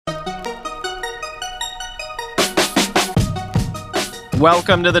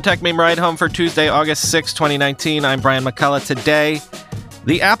Welcome to the Tech Meme Ride Home for Tuesday, August 6, 2019. I'm Brian McCullough. Today,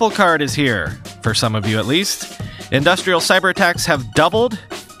 the Apple Card is here, for some of you at least. Industrial cyber attacks have doubled.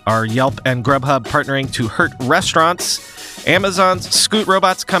 Are Yelp and Grubhub partnering to hurt restaurants? Amazon's Scoot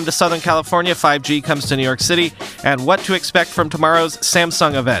robots come to Southern California. 5G comes to New York City. And what to expect from tomorrow's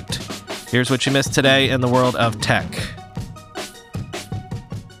Samsung event. Here's what you missed today in the world of tech.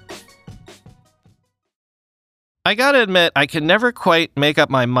 I gotta admit, I can never quite make up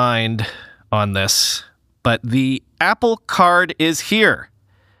my mind on this, but the Apple Card is here.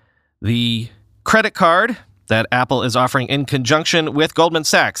 The credit card that Apple is offering in conjunction with Goldman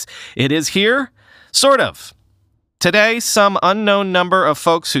Sachs. It is here, sort of. Today, some unknown number of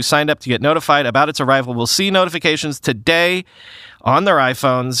folks who signed up to get notified about its arrival will see notifications today on their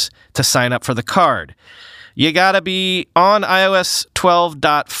iPhones to sign up for the card. You gotta be on iOS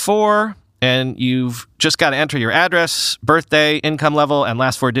 12.4, and you've just got to enter your address, birthday, income level, and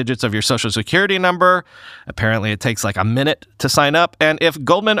last four digits of your social security number. Apparently, it takes like a minute to sign up. And if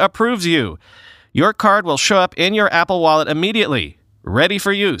Goldman approves you, your card will show up in your Apple Wallet immediately, ready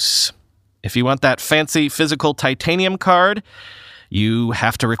for use. If you want that fancy physical titanium card, you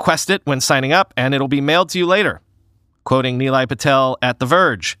have to request it when signing up, and it'll be mailed to you later. Quoting Nilay Patel at The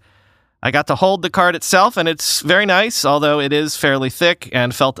Verge, I got to hold the card itself, and it's very nice, although it is fairly thick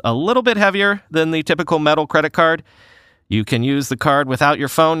and felt a little bit heavier than the typical metal credit card. You can use the card without your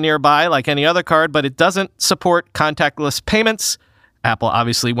phone nearby like any other card, but it doesn't support contactless payments. Apple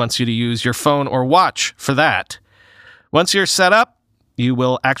obviously wants you to use your phone or watch for that. Once you're set up, you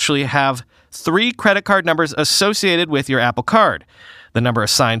will actually have 3 credit card numbers associated with your Apple Card. The number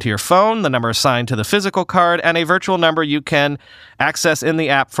assigned to your phone, the number assigned to the physical card, and a virtual number you can access in the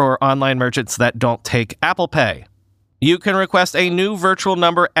app for online merchants that don't take Apple Pay. You can request a new virtual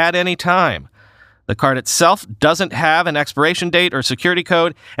number at any time. The card itself doesn't have an expiration date or security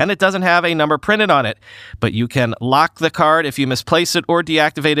code, and it doesn't have a number printed on it, but you can lock the card if you misplace it or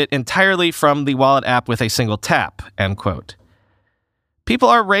deactivate it entirely from the Wallet app with a single tap, end quote. People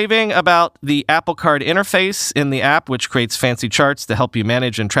are raving about the Apple Card interface in the app, which creates fancy charts to help you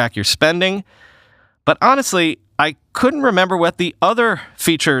manage and track your spending. But honestly, I couldn't remember what the other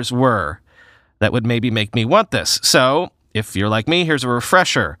features were that would maybe make me want this. So, if you're like me, here's a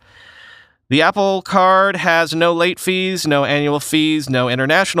refresher. The Apple Card has no late fees, no annual fees, no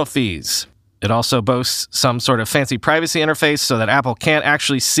international fees. It also boasts some sort of fancy privacy interface so that Apple can't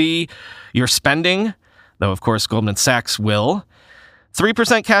actually see your spending, though, of course, Goldman Sachs will.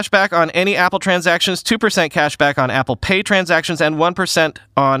 3% cash back on any Apple transactions, 2% cash back on Apple Pay transactions, and 1%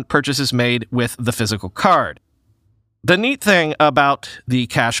 on purchases made with the physical card. The neat thing about the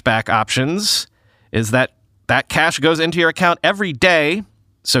cashback options is that that cash goes into your account every day,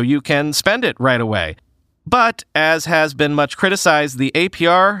 so you can spend it right away. But, as has been much criticized, the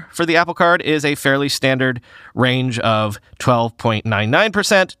APR for the Apple Card is a fairly standard range of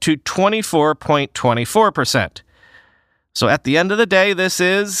 12.99% to 24.24%. So at the end of the day, this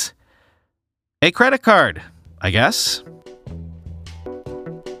is a credit card, I guess.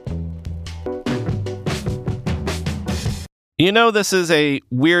 You know, this is a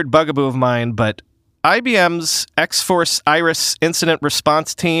weird bugaboo of mine, but IBM's X-Force Iris incident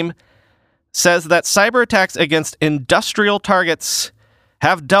response team says that cyber attacks against industrial targets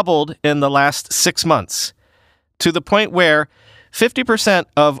have doubled in the last 6 months, to the point where 50%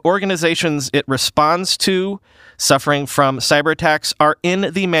 of organizations it responds to suffering from cyber attacks are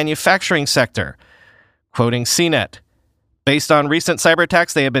in the manufacturing sector. Quoting CNET, based on recent cyber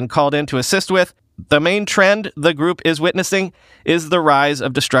attacks they have been called in to assist with, the main trend the group is witnessing is the rise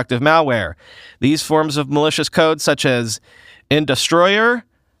of destructive malware. These forms of malicious code, such as Indestroyer,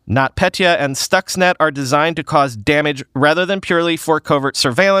 NotPetya, and Stuxnet, are designed to cause damage rather than purely for covert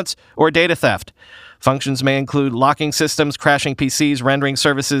surveillance or data theft. Functions may include locking systems, crashing PCs, rendering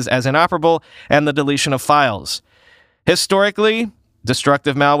services as inoperable, and the deletion of files. Historically,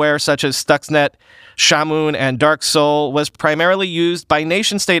 destructive malware such as Stuxnet, Shamoon, and Dark Soul was primarily used by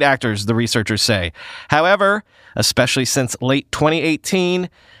nation-state actors, the researchers say. However, especially since late 2018,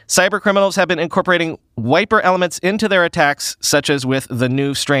 cybercriminals have been incorporating wiper elements into their attacks, such as with the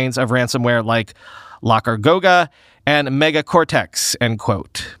new strains of ransomware like LockerGoga and MegaCortex, end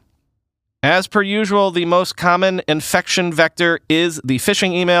quote. As per usual, the most common infection vector is the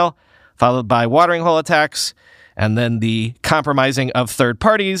phishing email, followed by watering hole attacks, and then the compromising of third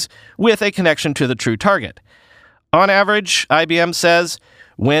parties with a connection to the true target. On average, IBM says,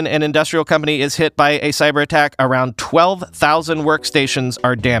 when an industrial company is hit by a cyber attack, around 12,000 workstations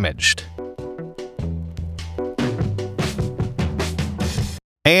are damaged.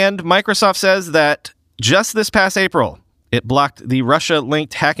 And Microsoft says that just this past April, it blocked the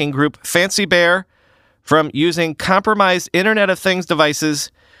Russia-linked hacking group Fancy Bear from using compromised Internet of Things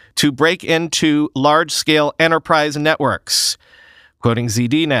devices to break into large-scale enterprise networks. Quoting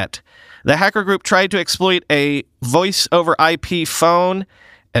ZDNet, the hacker group tried to exploit a voice-over-IP phone,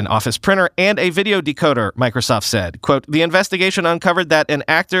 an office printer, and a video decoder, Microsoft said. Quote, the investigation uncovered that an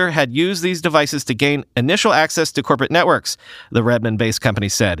actor had used these devices to gain initial access to corporate networks, the Redmond-based company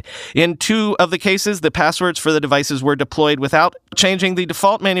said. In 2 of the cases, the passwords for the devices were deployed without changing the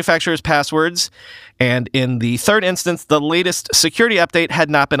default manufacturer's passwords, and in the 3rd instance, the latest security update had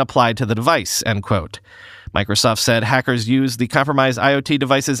not been applied to the device, end quote. Microsoft said hackers used the compromised IoT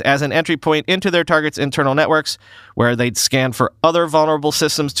devices as an entry point into their target's internal networks, where they'd scan for other vulnerable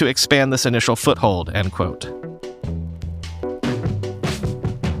systems to expand this initial foothold, end quote.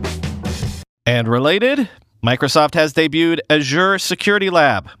 And related, Microsoft has debuted Azure Security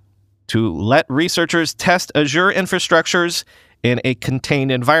Lab to let researchers test Azure infrastructures in a contained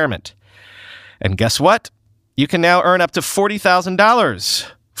environment. And guess what? You can now earn up to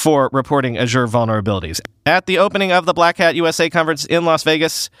 $40,000 for reporting Azure vulnerabilities. At the opening of the Black Hat USA conference in Las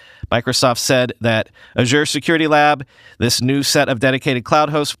Vegas, Microsoft said that Azure Security Lab, this new set of dedicated cloud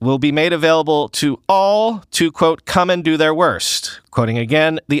hosts, will be made available to all to, quote, come and do their worst. Quoting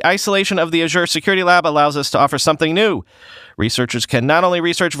again, the isolation of the Azure Security Lab allows us to offer something new. Researchers can not only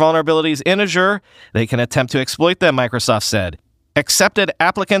research vulnerabilities in Azure, they can attempt to exploit them, Microsoft said. Accepted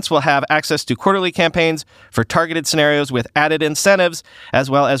applicants will have access to quarterly campaigns for targeted scenarios with added incentives, as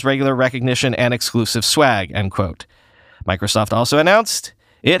well as regular recognition and exclusive swag, end quote. Microsoft also announced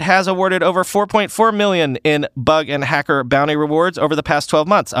it has awarded over $4.4 million in bug and hacker bounty rewards over the past 12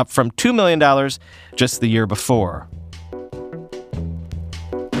 months, up from $2 million just the year before.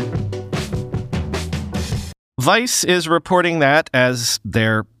 Vice is reporting that, as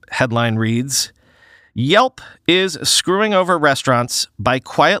their headline reads, Yelp is screwing over restaurants by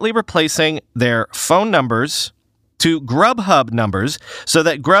quietly replacing their phone numbers to Grubhub numbers so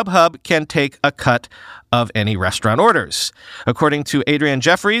that Grubhub can take a cut of any restaurant orders. According to Adrian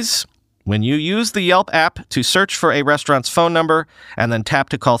Jeffries, when you use the Yelp app to search for a restaurant's phone number and then tap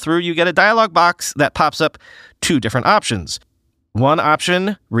to call through, you get a dialog box that pops up 2 different options. One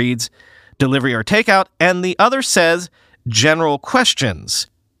option reads delivery or takeout, and the other says general questions.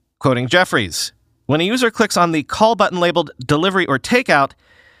 Quoting Jeffries, when a user clicks on the call button labeled delivery or takeout,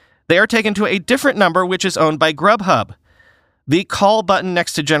 they are taken to a different number which is owned by Grubhub. The call button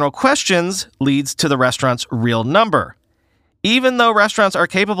next to general questions leads to the restaurant's real number. Even though restaurants are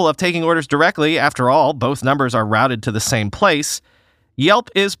capable of taking orders directly, after all, both numbers are routed to the same place, Yelp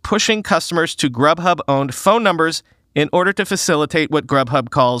is pushing customers to Grubhub-owned phone numbers in order to facilitate what Grubhub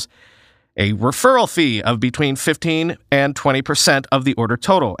calls a referral fee of between 15 and 20% of the order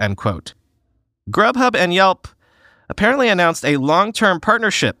total, end quote. Grubhub and Yelp apparently announced a long-term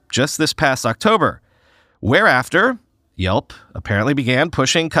partnership just this past October, whereafter Yelp apparently began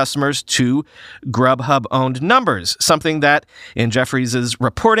pushing customers to Grubhub-owned numbers, something that, in Jeffries'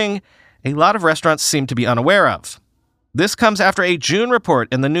 reporting, a lot of restaurants seem to be unaware of. This comes after a June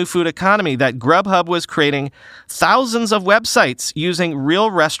report in the New Food Economy that Grubhub was creating thousands of websites using real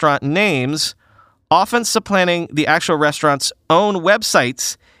restaurant names, often supplanting the actual restaurant's own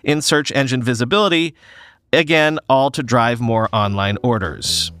websites in search engine visibility, again, all to drive more online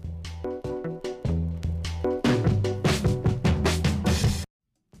orders.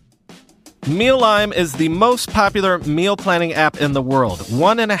 Mealime is the most popular meal planning app in the world.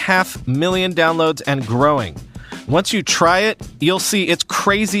 1.5 million downloads and growing. Once you try it, you'll see it's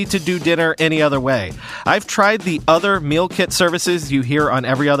crazy to do dinner any other way. I've tried the other meal kit services you hear on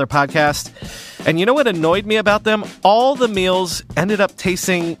every other podcast, and you know what annoyed me about them? All the meals ended up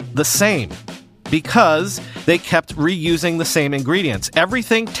tasting the same because they kept reusing the same ingredients.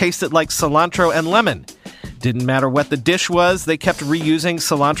 Everything tasted like cilantro and lemon. Didn't matter what the dish was, they kept reusing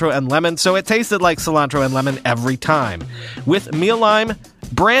cilantro and lemon, so it tasted like cilantro and lemon every time. With Mealime,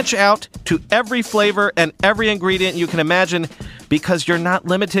 branch out to every flavor and every ingredient you can imagine, because you're not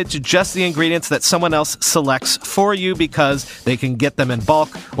limited to just the ingredients that someone else selects for you because they can get them in bulk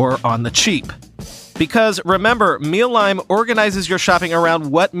or on the cheap. Because remember, Mealime organizes your shopping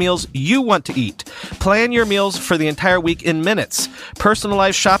around what meals you want to eat. Plan your meals for the entire week in minutes.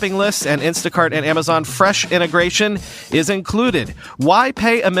 Personalized shopping lists and Instacart and Amazon Fresh integration is included. Why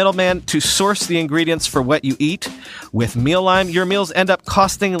pay a middleman to source the ingredients for what you eat? With Mealime, your meals end up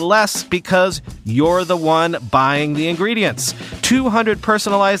costing less because you're the one buying the ingredients. 200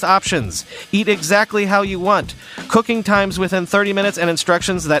 personalized options. Eat exactly how you want. Cooking times within 30 minutes and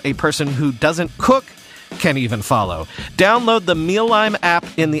instructions that a person who doesn't cook can even follow. Download the Mealime app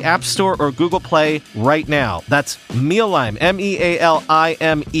in the App Store or Google Play right now. That's Mealime,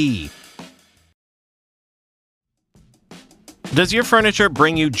 M-E-A-L-I-M-E. Does your furniture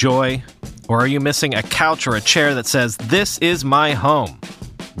bring you joy? Or are you missing a couch or a chair that says, "This is my home"?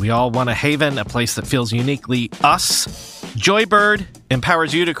 We all want a haven, a place that feels uniquely us. Joybird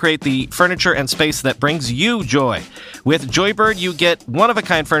empowers you to create the furniture and space that brings you joy. With Joybird, you get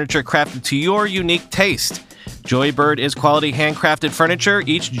one-of-a-kind furniture crafted to your unique taste. Joybird is quality handcrafted furniture.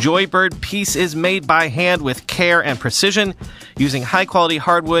 Each Joybird piece is made by hand with care and precision, using high-quality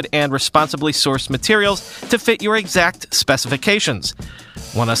hardwood and responsibly sourced materials to fit your exact specifications.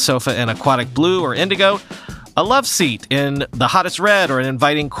 Want a sofa in aquatic blue or indigo? A love seat in the hottest red or an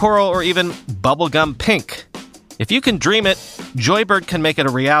inviting coral or even bubblegum pink? If you can dream it, Joybird can make it a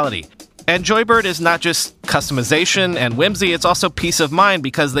reality. And Joybird is not just customization and whimsy, it's also peace of mind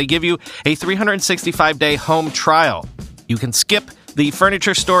because they give you a 365-day home trial. You can skip the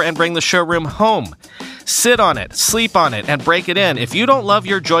furniture store and bring the showroom home. Sit on it, sleep on it, and break it in. If you don't love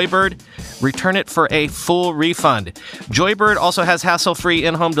your Joybird, return it for a full refund. Joybird also has hassle-free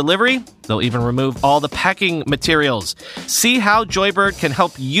in-home delivery. They'll even remove all the packing materials. See how Joybird can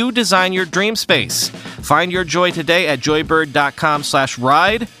help you design your dream space. Find your joy today at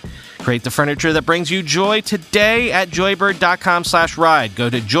joybird.com/ride. Create the furniture that brings you joy today at joybird.com/ride.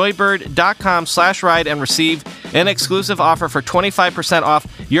 Go to joybird.com/ride and receive an exclusive offer for 25% off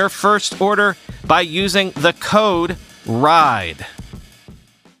your first order by using the code RIDE.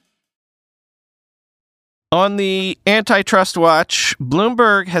 On the antitrust watch,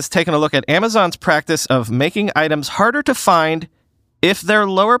 Bloomberg has taken a look at Amazon's practice of making items harder to find if they're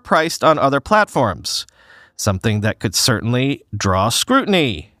lower priced on other platforms, something that could certainly draw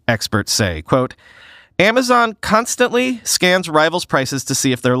scrutiny. Experts say, quote, Amazon constantly scans rivals' prices to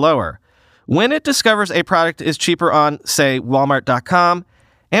see if they're lower. When it discovers a product is cheaper on, say, Walmart.com,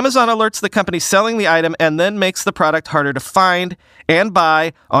 Amazon alerts the company selling the item and then makes the product harder to find and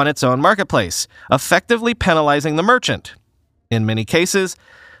buy on its own marketplace, effectively penalizing the merchant. In many cases,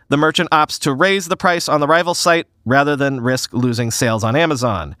 the merchant opts to raise the price on the rival site rather than risk losing sales on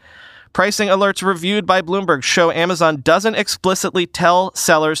Amazon. Pricing alerts reviewed by Bloomberg show Amazon doesn't explicitly tell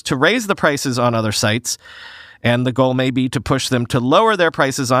sellers to raise the prices on other sites, and the goal may be to push them to lower their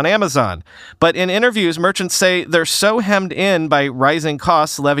prices on Amazon. But in interviews, merchants say they're so hemmed in by rising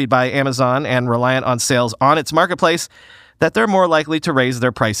costs levied by Amazon and reliant on sales on its marketplace that they're more likely to raise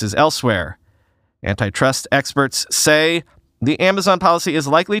their prices elsewhere. Antitrust experts say the Amazon policy is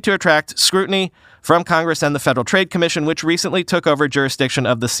likely to attract scrutiny from Congress and the Federal Trade Commission, which recently took over jurisdiction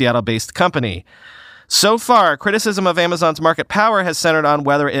of the Seattle-based company. So far, criticism of Amazon's market power has centered on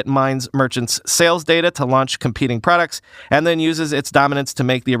whether it mines merchants' sales data to launch competing products and then uses its dominance to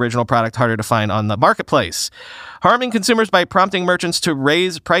make the original product harder to find on the marketplace. Harming consumers by prompting merchants to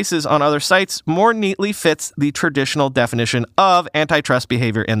raise prices on other sites more neatly fits the traditional definition of antitrust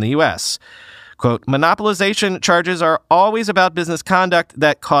behavior in the U.S. Quote, monopolization charges are always about business conduct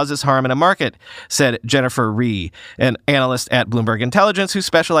that causes harm in a market, said Jennifer Rhee, an analyst at Bloomberg Intelligence who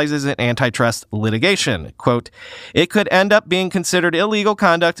specializes in antitrust litigation. Quote, it could end up being considered illegal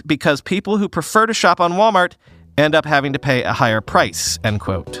conduct because people who prefer to shop on Walmart end up having to pay a higher price, end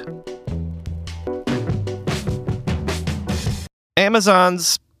quote.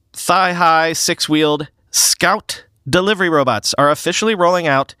 Amazon's thigh-high, six-wheeled Scout delivery robots are officially rolling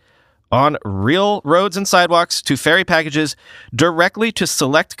out on real roads and sidewalks to ferry packages directly to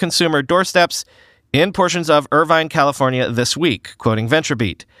select consumer doorsteps in portions of Irvine, California this week, quoting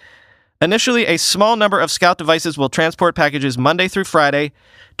VentureBeat. Initially, a small number of Scout devices will transport packages Monday through Friday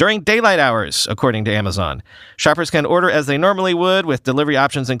during daylight hours, according to Amazon. Shoppers can order as they normally would, with delivery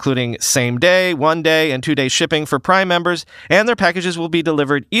options including same-day, one-day, and two-day shipping for Prime members, and their packages will be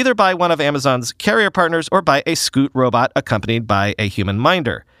delivered either by one of Amazon's carrier partners or by a Scoot robot accompanied by a human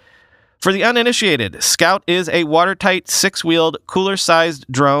minder. For the uninitiated, Scout is a watertight, six-wheeled, cooler-sized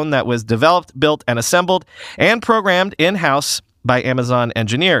drone that was developed, built, and assembled and programmed in-house by Amazon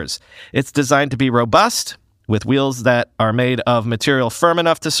engineers. It's designed to be robust, with wheels that are made of material firm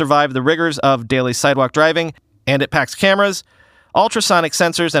enough to survive the rigors of daily sidewalk driving, and it packs cameras, ultrasonic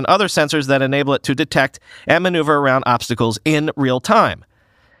sensors, and other sensors that enable it to detect and maneuver around obstacles in real time.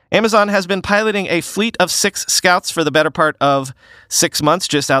 Amazon has been piloting a fleet of 6 Scouts for the better part of 6 months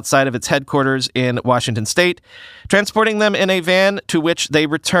just outside of its headquarters in Washington state, transporting them in a van to which they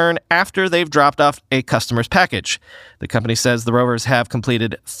return after they've dropped off a customer's package. The company says the rovers have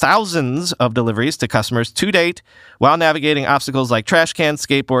completed thousands of deliveries to customers to date while navigating obstacles like trash cans,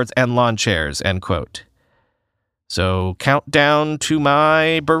 skateboards, and lawn chairs, end quote. So countdown to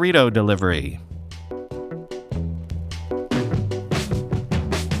my burrito delivery.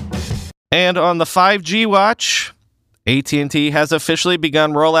 And on the 5G watch, AT&T has officially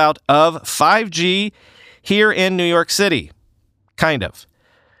begun rollout of 5G here in New York City. Kind of.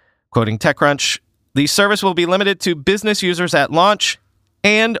 Quoting TechCrunch, the service will be limited to business users at launch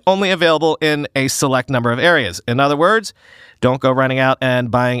and only available in a select number of areas. In other words, don't go running out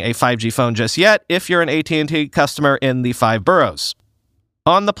and buying a 5G phone just yet if you're an AT&T customer in the 5 boroughs.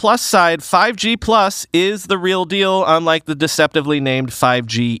 On the plus side, 5G Plus is the real deal, unlike the deceptively named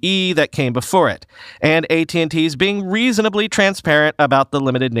 5GE that came before it, and AT&T is being reasonably transparent about the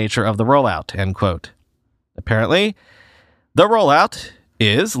limited nature of the rollout, end quote. Apparently, the rollout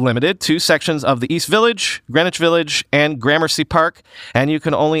is limited to sections of the East Village, Greenwich Village, and Gramercy Park, and you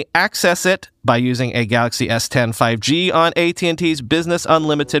can only access it by using a Galaxy S10 5G on AT&T's Business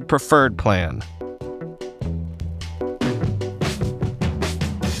Unlimited Preferred plan.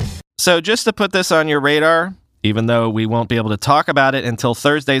 So just to put this on your radar, even though we won't be able to talk about it until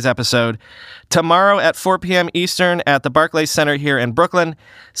Thursday's episode, tomorrow at 4 p.m. Eastern at the Barclays Center here in Brooklyn,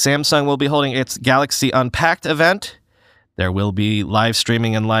 Samsung will be holding its Galaxy Unpacked event. There will be live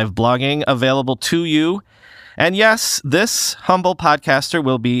streaming and live blogging available to you. And yes, this humble podcaster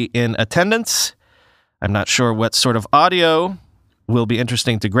will be in attendance. I'm not sure what sort of audio will be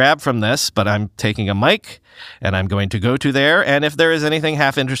interesting to grab from this, but I'm taking a mic and I'm going to go to there. And if there is anything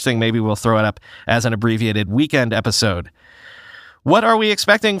half interesting, maybe we'll throw it up as an abbreviated weekend episode. What are we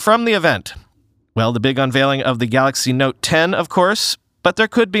expecting from the event? Well, the big unveiling of the Galaxy Note 10, of course, but there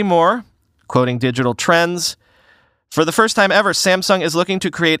could be more. Quoting Digital Trends, for the first time ever, Samsung is looking to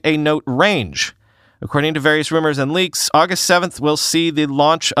create a Note range. According to various rumors and leaks, August 7th will see the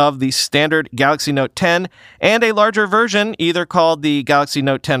launch of the standard Galaxy Note 10 and a larger version, either called the Galaxy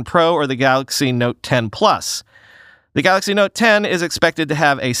Note 10 Pro or the Galaxy Note 10 Plus. The Galaxy Note 10 is expected to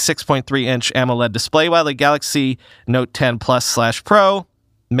have a 6.3-inch AMOLED display, while the Galaxy Note 10 Plus/Pro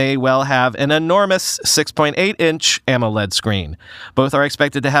may well have an enormous 6.8-inch AMOLED screen. Both are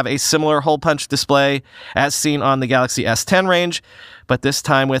expected to have a similar hole-punch display as seen on the Galaxy S10 range, but this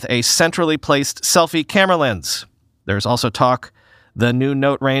time with a centrally placed selfie camera lens. There's also talk the new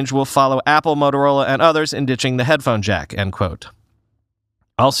Note range will follow Apple, Motorola, and others in ditching the headphone jack, end quote.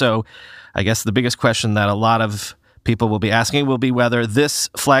 Also, I guess the biggest question that a lot of people will be asking will be whether this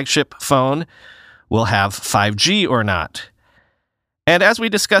flagship phone will have 5G or not. And as we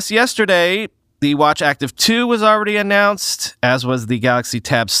discussed yesterday, the Watch Active 2 was already announced, as was the Galaxy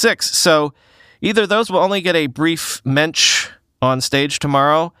Tab 6. So either those will only get a brief mensch on stage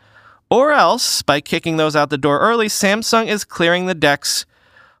tomorrow, or else, by kicking those out the door early, Samsung is clearing the decks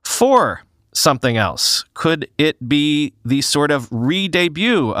for something else. Could it be the sort of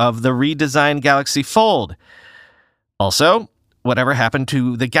re-debut of the redesigned Galaxy Fold? Also, whatever happened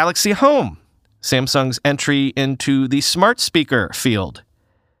to the Galaxy Home? Samsung's entry into the smart speaker field.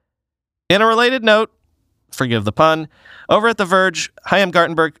 In a related note, forgive the pun, over at The Verge, Chaim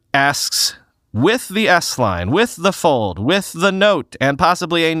Gartenberg asks, with the S-Line, with the Fold, with the Note, and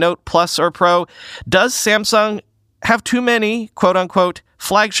possibly a Note Plus or Pro, does Samsung have too many, quote-unquote,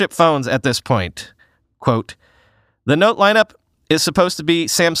 flagship phones at this point? Quote, the Note lineup is supposed to be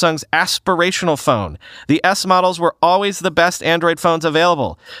Samsung's aspirational phone. The S models were always the best Android phones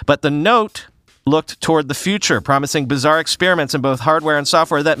available, but the Note looked toward the future, promising bizarre experiments in both hardware and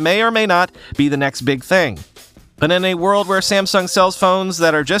software that may or may not be the next big thing. But in a world where Samsung sells phones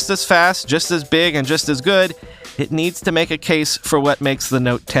that are just as fast, just as big, and just as good, it needs to make a case for what makes the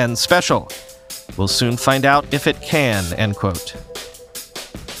Note 10 special. We'll soon find out if it can, end quote.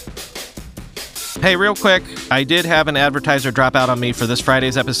 Hey, real quick, I did have an advertiser drop out on me for this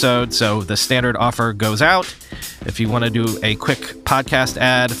Friday's episode, so the standard offer goes out. If you want to do a quick podcast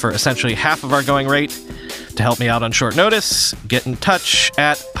ad for essentially half of our going rate to help me out on short notice, get in touch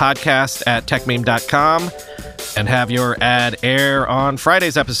at podcast@techmeme.com and have your ad air on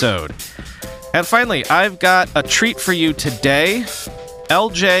Friday's episode. And finally, I've got a treat for you today.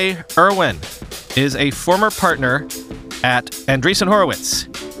 LJ Irwin is a former partner at Andreessen Horowitz.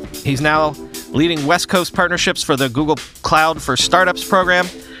 He's now leading West Coast partnerships for the Google Cloud for Startups program.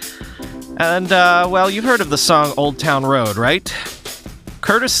 And, well, you've heard of the song Old Town Road, right?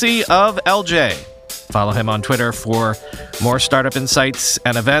 Courtesy of LJ. Follow him on Twitter for more startup insights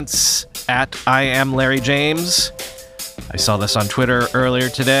and events at I am Larry James. I saw this on Twitter earlier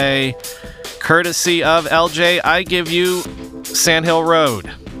today. Courtesy of LJ, I give you Sandhill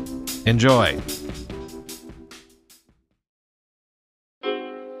Road. Enjoy.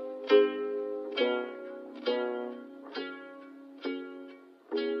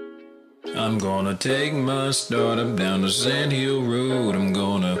 I'm gonna take my startup down to Sand Hill Road. I'm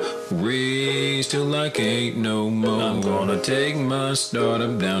gonna raise till I can't no more. I'm gonna take my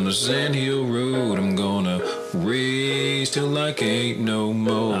startup down the Sand Hill Road. I'm gonna raise till I can't no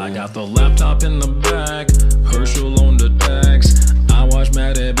more. I got the laptop in the back, Herschel on the decks. I watch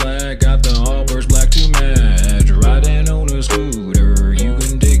Matte Black, got the Allbirds black to match. Riding on a scooter, you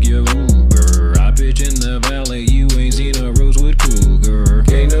can take your Uber. I pitch in the valley, you ain't seen a Rosewood Cougar.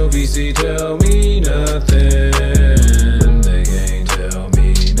 Can't no VC tell me nothing. They can't tell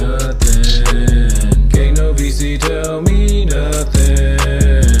me nothing. Can't no VC tell me nothing.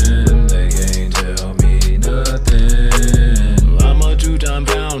 They can't tell me nothing. I'm a 2-time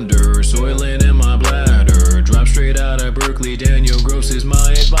pounder, soiling in my bladder. Drop straight out of Berkeley, Daniel Gross is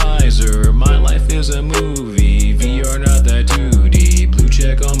my advisor. My life is a movie, VR not that 2D. Blue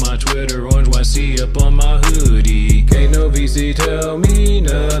check on my Twitter, orange YC up on my hoodie. Can't no VC tell me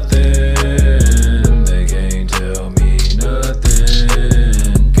nothing. They can't tell me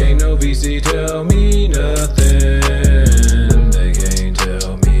nothing. Can't no VC tell me nothing. They can't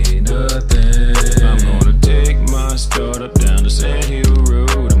tell me nothing. I'm gonna take my startup down the Sand Hill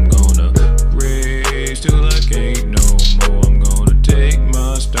Road. I'm gonna raise till I can't no more. I'm gonna take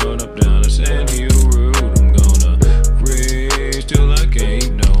my startup down the Sand Hill Road. I'm gonna raise till I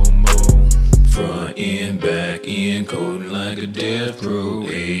can't no more. Front end, back end, coding like a dev pro.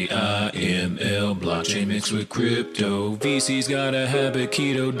 AIML, blockchain mixed with crypto. VC's got a habit,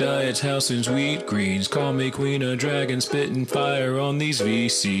 keto diets, house and sweet greens. Call me queen of dragon, spitting fire on these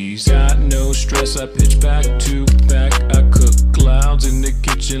VCs. Got no stress, I pitch back to back. I cook clouds in the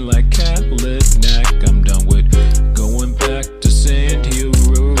kitchen like cat lip knack. I'm done with going back to Sand Hill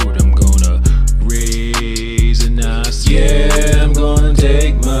Road. I'm gonna raise a nice, yeah, I'm gonna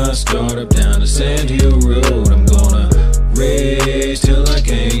take my startup down to Sand Hill Road.